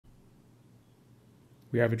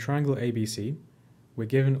We have a triangle ABC. We're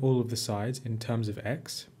given all of the sides in terms of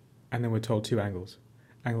x, and then we're told two angles.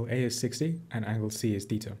 Angle A is 60 and angle C is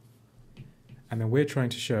theta. And then we're trying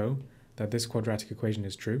to show that this quadratic equation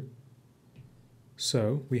is true.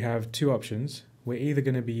 So we have two options. We're either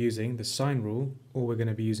going to be using the sine rule or we're going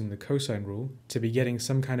to be using the cosine rule to be getting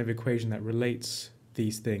some kind of equation that relates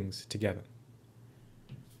these things together.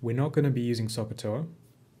 We're not going to be using SOHCAHTOA.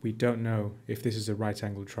 We don't know if this is a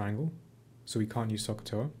right-angled triangle, so we can't use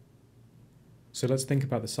SOHCAHTOA. So let's think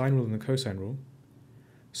about the sine rule and the cosine rule.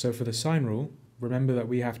 So for the sine rule, remember that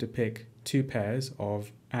we have to pick two pairs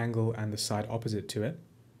of angle and the side opposite to it.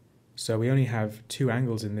 So we only have two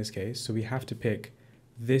angles in this case, so we have to pick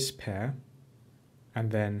this pair and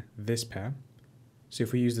then this pair. So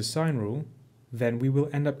if we use the sine rule, then we will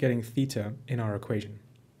end up getting theta in our equation.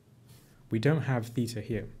 We don't have theta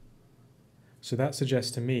here. So that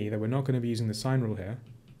suggests to me that we're not going to be using the sine rule here,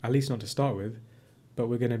 at least not to start with, but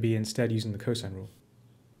we're going to be instead using the cosine rule.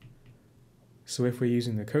 So if we're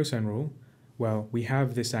using the cosine rule, well, we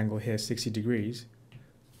have this angle here, 60 degrees.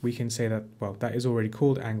 We can say that, well, that is already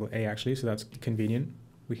called angle A actually, so that's convenient.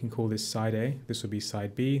 We can call this side A, this will be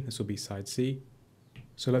side B, this will be side C.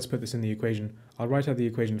 So let's put this in the equation. I'll write out the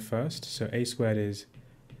equation first. So A squared is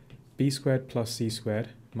B squared plus C squared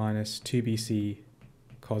minus 2BC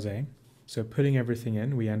cos A. So putting everything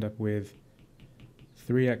in, we end up with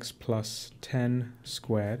 3x plus 10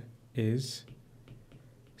 squared is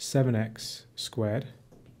 7x squared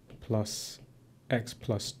plus x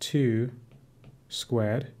plus 2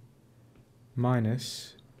 squared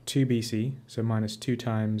minus 2bc, so minus 2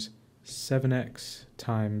 times 7x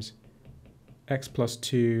times x plus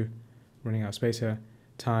 2, running out of space here,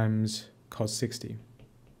 times cos 60.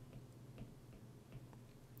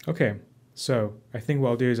 Okay, so I think what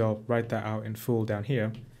I'll do is I'll write that out in full down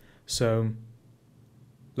here. So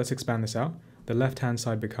let's expand this out. The left-hand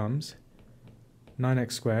side becomes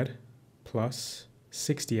 9x squared plus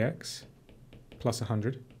 60x plus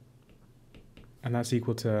 100. And that's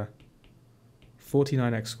equal to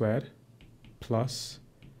 49x squared plus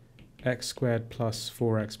x squared plus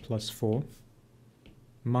 4x plus 4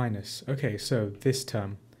 minus, okay, so this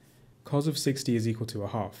term, cos of 60 is equal to a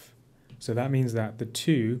half. So that means that the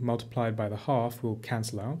 2 multiplied by the half will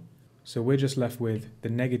cancel out. So we're just left with the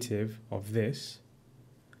negative of this.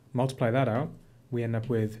 Multiply that out, we end up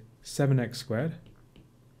with 7x squared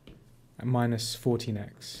minus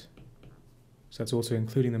 14x. So that's also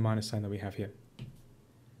including the minus sign that we have here.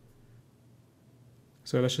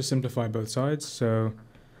 So let's just simplify both sides. So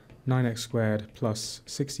 9x squared plus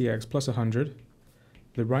 60x plus 100.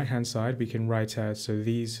 The right-hand side we can write as, so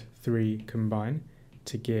these three combine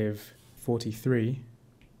to give 43x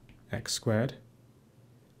squared.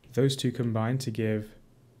 Those two combine to give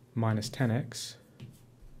minus 10x.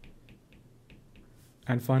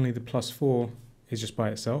 And finally the plus 4 is just by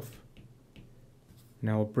itself.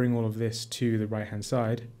 Now we'll bring all of this to the right-hand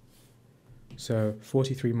side. So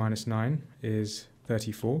 43 minus 9 is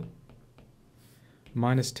 34.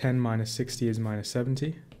 Minus 10 minus 60 is minus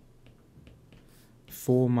 70.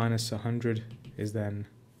 4 minus 100 is then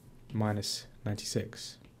minus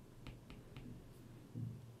 96.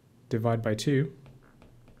 Divide by 2.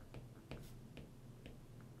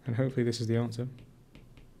 And hopefully this is the answer.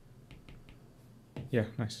 Yeah,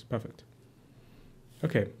 nice, perfect.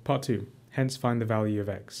 Okay, part 2. Hence find the value of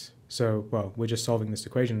x. So, well, we're just solving this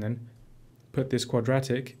equation then. Put this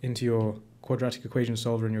quadratic into your quadratic equation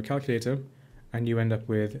solver in your calculator, and you end up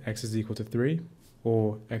with x is equal to 3,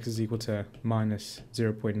 or x is equal to minus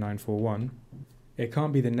 0.941. It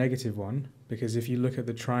can't be the negative one, because if you look at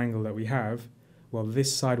the triangle that we have, well,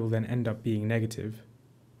 this side will then end up being negative,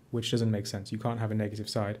 which doesn't make sense. You can't have a negative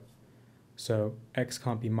side. So x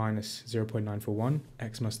can't be minus 0.941,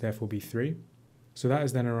 x must therefore be 3. So that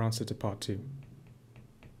is then our answer to part 2.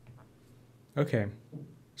 Okay,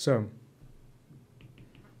 so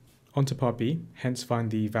on to part B, hence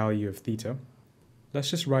find the value of theta. Let's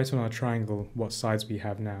just write on our triangle what sides we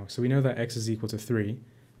have now. So we know that x is equal to 3,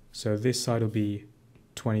 so this side will be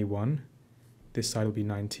 21, this side will be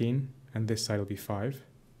 19, and this side will be 5.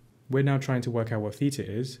 We're now trying to work out what theta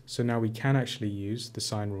is, so now we can actually use the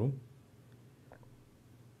sine rule.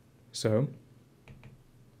 So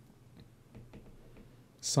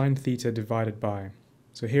sine theta divided by,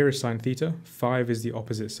 so here is sine theta, 5 is the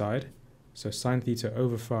opposite side, so sine theta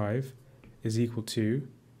over 5 is equal to,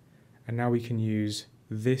 and now we can use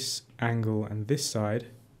this angle and this side,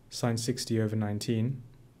 sine 60 over 19,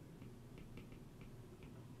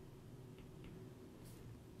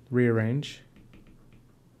 rearrange,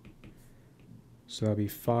 so that'll be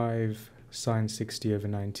 5 sine 60 over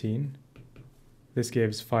 19, this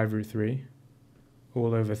gives 5 root 3,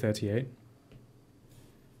 all over 38.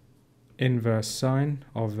 Inverse sine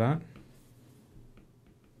of that.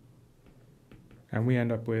 And we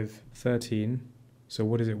end up with 13. So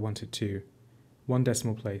what is it 1 to 2? 1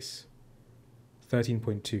 decimal place.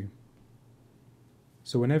 13.2.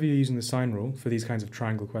 So whenever you're using the sine rule for these kinds of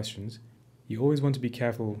triangle questions, you always want to be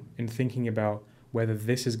careful in thinking about whether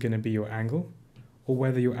this is going to be your angle or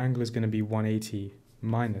whether your angle is going to be 180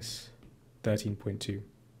 minus 13.2.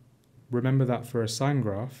 Remember that for a sine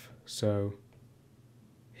graph, so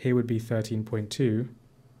here would be 13.2.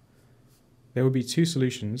 There would be two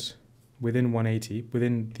solutions within 180,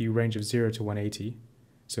 within the range of 0 to 180.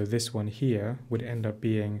 So this one here would end up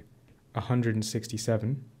being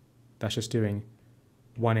 167. That's just doing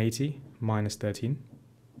 180 minus 13.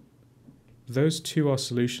 Those two are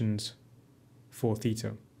solutions for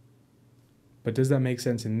theta. But does that make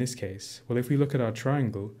sense in this case? Well, if we look at our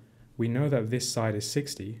triangle, we know that this side is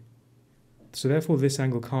 60. So therefore this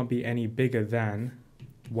angle can't be any bigger than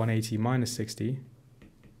 180 minus 60,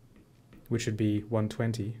 which would be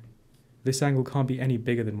 120. This angle can't be any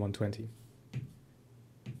bigger than 120.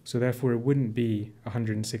 So therefore it wouldn't be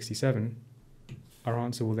 167. Our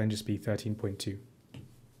answer will then just be 13.2.